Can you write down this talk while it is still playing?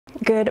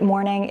Good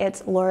morning,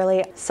 it's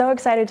Lorelei. So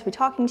excited to be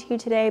talking to you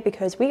today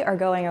because we are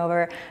going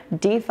over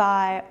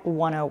DeFi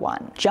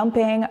 101.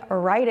 Jumping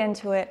right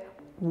into it,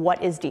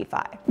 what is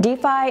DeFi?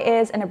 DeFi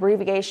is an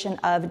abbreviation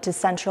of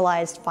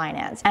decentralized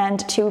finance.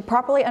 And to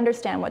properly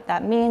understand what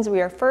that means, we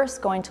are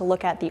first going to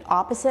look at the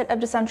opposite of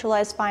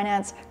decentralized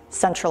finance,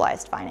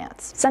 centralized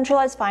finance.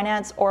 Centralized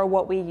finance, or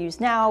what we use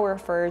now,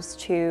 refers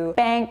to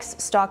banks,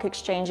 stock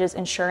exchanges,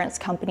 insurance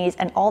companies,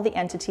 and all the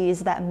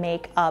entities that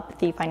make up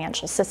the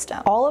financial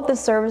system. All of the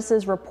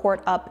services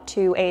report up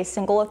to a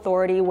single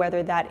authority,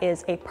 whether that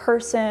is a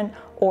person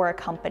or a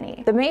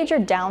company. The major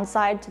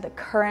downside to the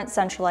current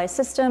centralized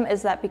system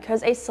is that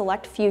because a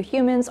select few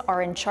humans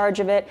are in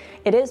charge of it,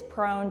 it is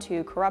prone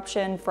to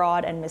corruption,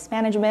 fraud, and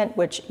mismanagement,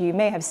 which you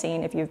may have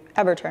seen if you've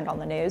ever turned on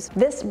the news.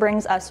 This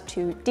brings us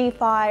to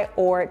DeFi,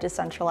 or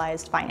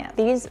decentralized finance.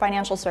 These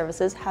financial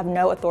services have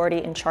no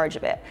authority in charge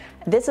of it.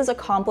 This is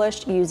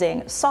accomplished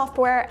using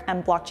software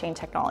and blockchain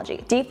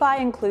technology. DeFi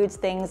includes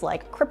things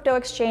like crypto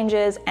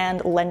exchanges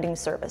and lending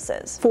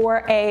services.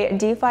 For a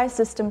DeFi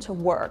system to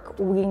work,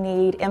 we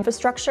need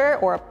infrastructure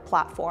or a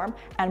platform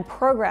and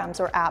programs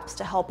or apps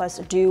to help us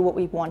do what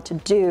we want to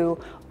do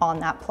on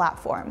that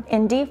platform.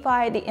 In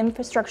DeFi, the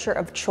infrastructure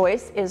of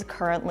choice is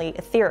currently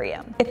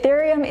Ethereum.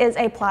 Ethereum is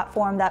a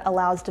platform that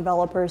allows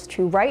developers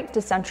to write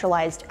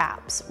decentralized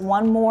apps.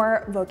 One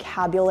more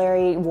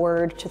vocabulary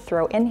word to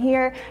throw in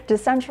here: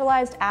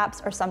 decentralized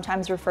apps are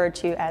sometimes referred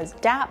to as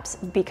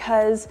dApps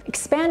because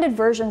expanded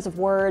versions of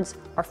words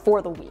are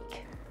for the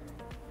weak.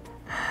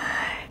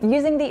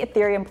 Using the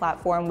Ethereum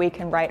platform, we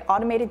can write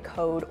automated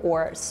code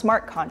or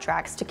smart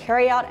contracts to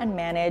carry out and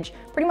manage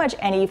pretty much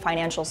any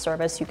financial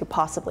service you could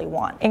possibly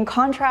want. In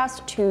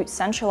contrast to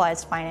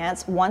centralized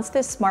finance, once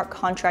this smart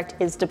contract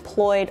is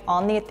deployed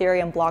on the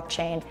Ethereum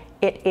blockchain,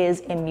 it is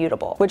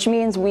immutable, which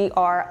means we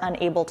are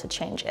unable to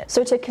change it.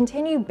 So to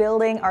continue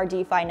building our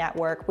DeFi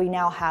network, we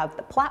now have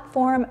the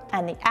platform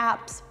and the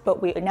apps,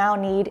 but we now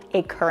need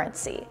a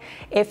currency.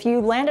 If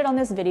you landed on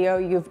this video,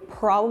 you've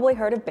probably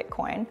heard of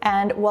Bitcoin.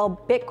 And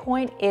while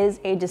Bitcoin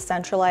is a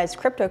decentralized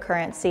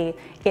cryptocurrency,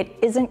 it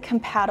isn't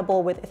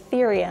compatible with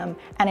Ethereum,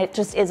 and it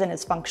just isn't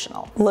as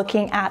functional.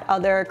 Looking at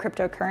other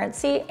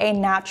cryptocurrency, a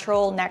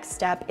natural next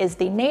step is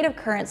the native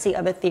currency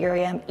of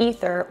Ethereum,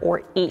 Ether,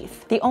 or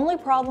ETH. The only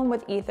problem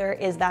with Ether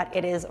is that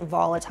it is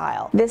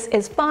volatile. This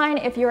is fine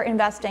if you're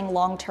investing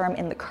long-term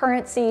in the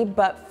currency,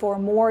 but for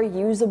more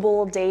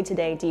usable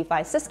day-to-day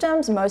DeFi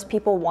systems, most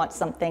people want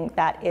something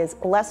that is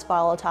less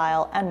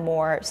volatile and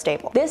more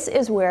stable. This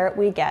is where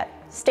we get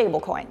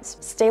stablecoins.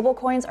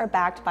 Stablecoins are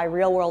backed by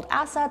real-world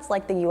assets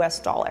like the US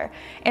dollar.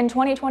 In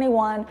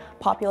 2021,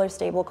 popular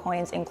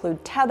stablecoins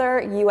include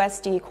Tether,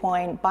 USD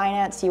Coin,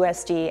 Binance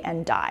USD,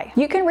 and DAI.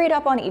 You can read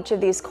up on each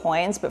of these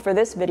coins, but for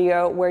this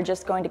video, we're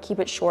just going to keep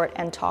it short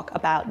and talk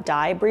about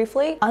DAI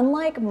briefly.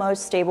 Unlike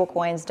most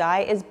stablecoins, DAI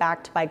is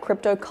backed by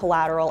crypto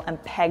collateral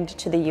and pegged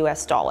to the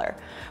US dollar.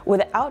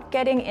 Without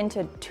getting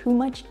into too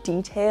much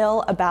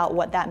detail about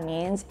what that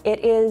means,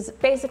 it's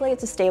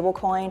a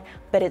stablecoin,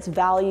 but its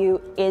value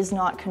is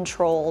not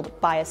controlled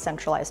by a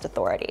centralized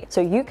authority.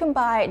 So you can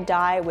buy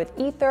DAI with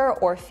Ether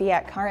or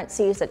fiat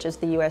currency such as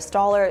the US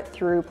dollar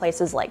through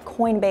places like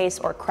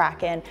Coinbase or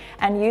Kraken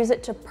and use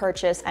it to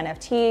purchase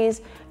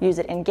NFTs, use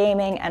it in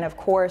gaming, and of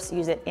course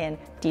use it in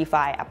DeFi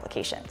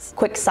applications.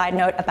 Quick side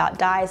note about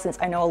DAI, since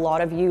I know a lot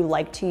of you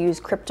like to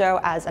use crypto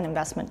as an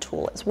investment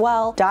tool as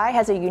well. DAI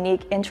has a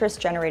unique interest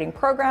generating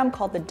program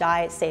called the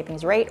DAI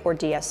savings rate, or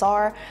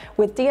DSR.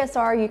 With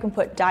DSR, you can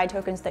put DAI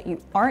tokens that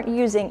you aren't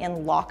using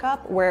in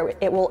lockup, where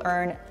it will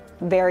earn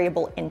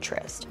variable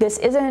interest. This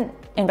isn't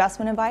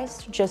investment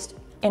advice, just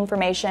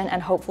information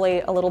and hopefully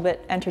a little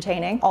bit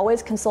entertaining.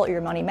 Always consult your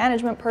money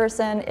management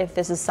person if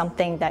this is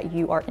something that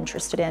you are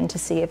interested in to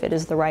see if it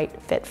is the right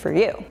fit for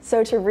you.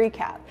 So to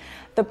recap,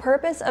 the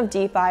purpose of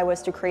DeFi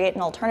was to create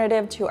an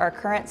alternative to our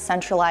current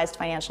centralized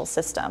financial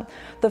system.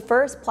 The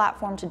first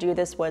platform to do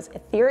this was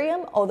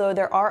Ethereum, although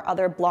there are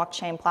other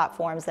blockchain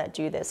platforms that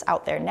do this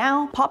out there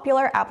now.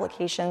 Popular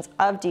applications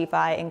of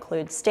DeFi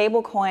include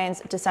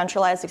stablecoins,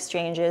 decentralized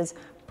exchanges,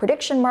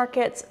 prediction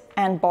markets,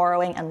 and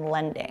borrowing and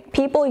lending.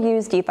 People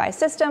use DeFi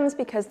systems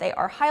because they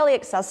are highly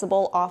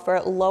accessible,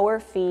 offer lower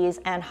fees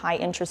and high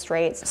interest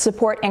rates,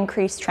 support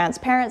increased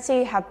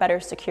transparency, have better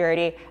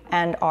security,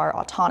 and are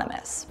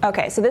autonomous.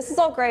 Okay, so this is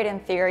all great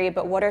in theory,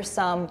 but what are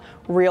some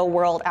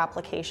real-world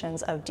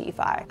applications of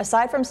DeFi?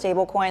 Aside from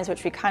stablecoins,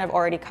 which we kind of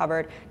already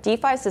covered,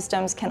 DeFi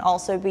systems can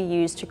also be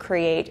used to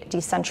create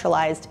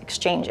decentralized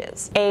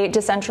exchanges. A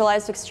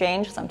decentralized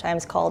exchange,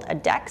 sometimes called a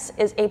DEX,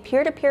 is a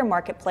peer-to-peer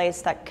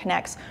marketplace that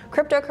connects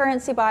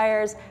cryptocurrency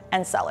buyers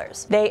and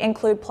sellers. They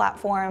include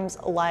platforms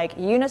like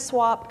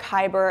Uniswap,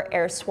 Kyber,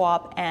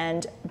 AirSwap,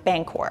 and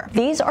Bancor.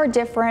 These are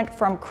different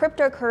from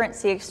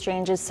cryptocurrency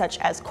exchanges such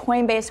as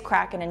Coinbase,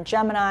 Kraken, and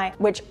Gemini,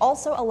 which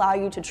also allow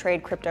you to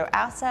trade crypto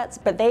assets,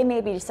 but they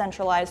may be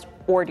centralized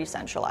or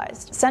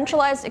decentralized.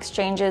 Centralized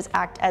exchanges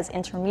act as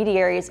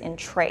intermediaries in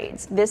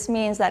trades. This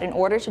means that in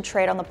order to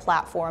trade on the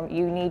platform,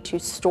 you need to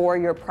store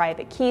your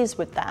private keys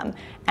with them.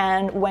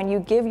 And when you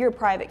give your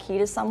private key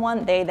to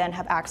someone, they then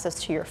have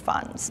access to your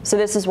funds. So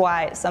this is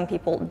why some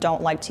people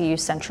don't like to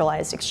use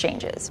centralized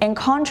exchanges. In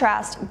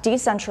contrast,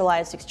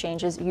 decentralized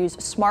exchanges use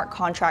smart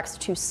contracts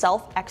to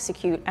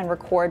self-execute and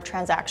record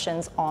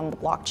transactions on the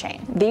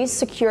blockchain. These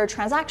secure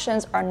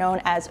transactions are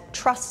known as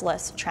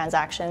trustless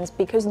transactions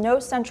because no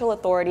central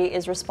authority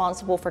is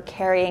responsible for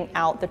carrying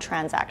out the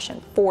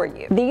transaction for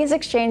you. These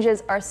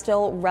exchanges are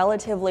still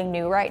relatively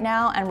new right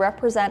now and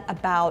represent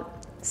about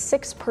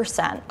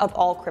 6% of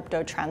all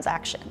crypto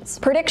transactions.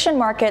 Prediction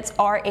markets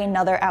are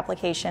another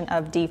application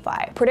of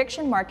DeFi.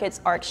 Prediction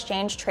markets are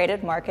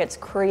exchange-traded markets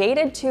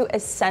created to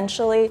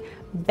essentially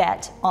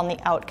bet on the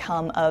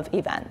outcome of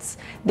events.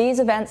 These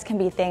events can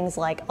be things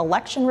like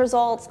election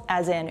results,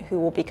 as in who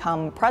will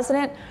become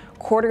president,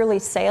 quarterly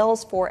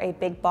sales for a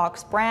big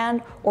box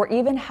brand, or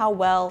even how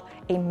well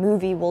a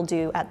movie will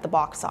do at the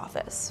box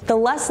office. The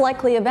less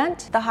likely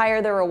event, the higher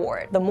the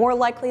reward. The more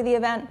likely the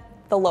event,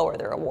 the lower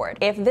the reward.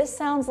 If this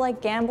sounds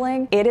like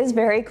gambling, it is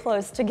very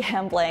close to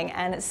gambling,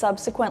 and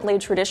subsequently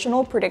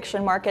traditional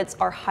prediction markets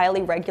are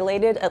highly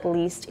regulated, at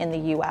least in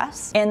the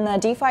US. In the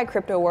DeFi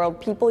crypto world,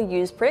 people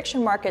use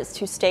prediction markets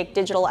to stake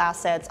digital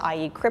assets,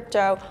 i.e.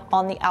 crypto,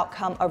 on the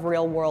outcome of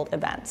real world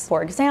events.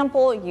 For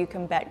example, you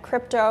can bet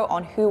crypto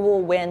on who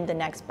will win the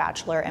next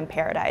Bachelor in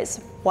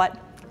Paradise. What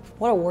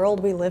a world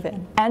we live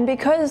in. And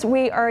because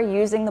we are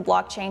using the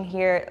blockchain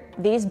here,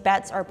 these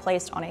bets are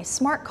placed on a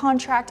smart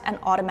contract and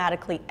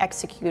automatically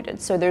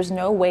executed, so there's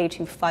no way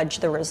to fudge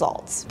the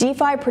results.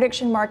 DeFi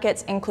prediction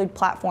markets include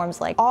platforms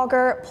like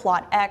Augur,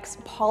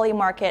 PlotX,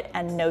 Polymarket,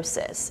 and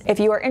Gnosis. If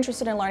you are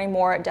interested in learning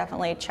more,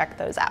 definitely check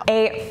those out.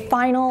 A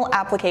final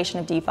application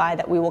of DeFi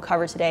that we will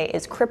cover today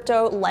is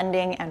crypto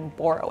lending and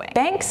borrowing.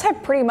 Banks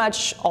have pretty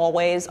much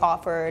always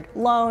offered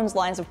loans,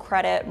 lines of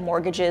credit,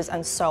 mortgages,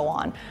 and so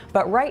on.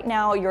 But right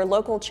now, your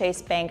local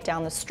Chase Bank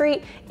down the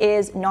street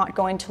is not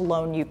going to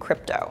loan you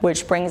crypto,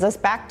 which brings us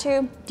back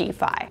to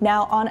DeFi.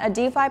 Now, on a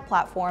DeFi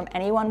platform,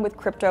 anyone with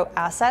crypto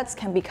assets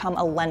can become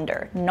a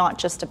lender, not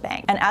just a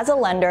bank. And as a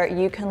lender,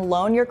 you can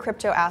loan your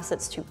crypto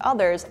assets to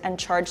others and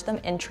charge them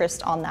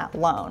interest on that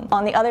loan.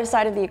 On the other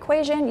side of the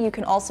equation, you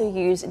can also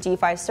use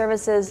DeFi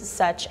services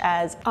such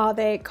as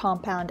Aave,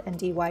 Compound, and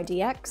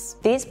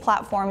DYDX. These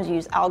platforms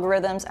use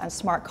algorithms and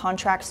smart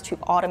contracts to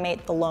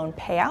automate the loan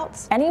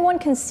payouts. Anyone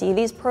can see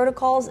these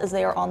protocols as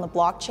they are on the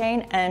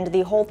blockchain, and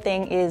the whole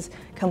thing is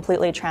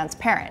completely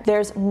transparent.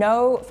 There's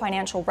no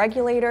financial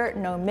regulator,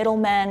 no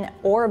middlemen,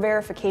 or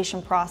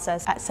verification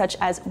process such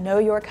as Know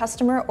Your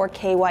Customer or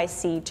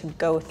KYC to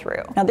go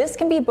through. Now, this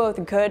can be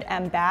both good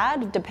and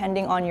bad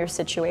depending on your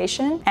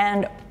situation.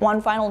 And one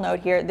final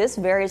note here, this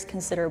varies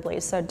considerably,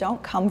 so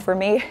don't come for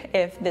me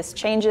if this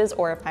changes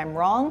or if I'm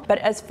wrong. But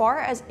as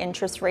far as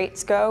interest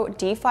rates go,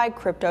 DeFi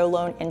crypto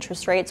loan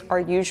interest rates are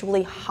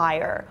usually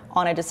higher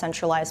on a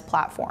decentralized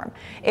platform.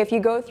 If you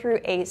go through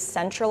a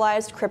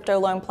centralized crypto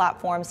loan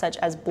platform such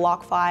as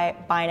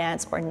BlockFi,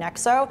 Binance, or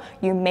Nexo,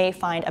 you may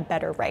find a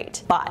better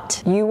rate.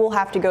 But you will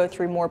have to go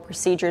through more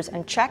procedures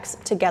and checks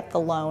to get the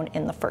loan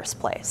in the first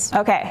place.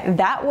 Okay,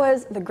 that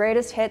was the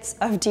greatest hits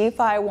of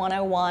DeFi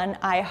 101.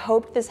 I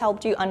hope this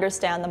helped you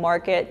understand the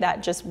market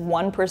that just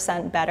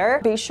 1%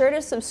 better. Be sure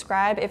to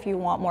subscribe if you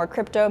want more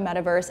crypto,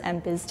 metaverse,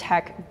 and biz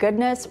tech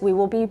goodness. We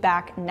will be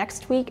back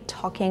next week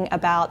talking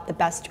about the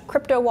best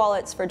crypto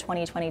wallets for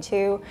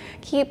 2022.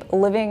 Keep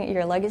living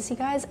your legacy,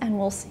 guys, and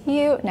we'll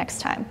see you next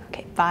time.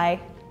 Okay, bye.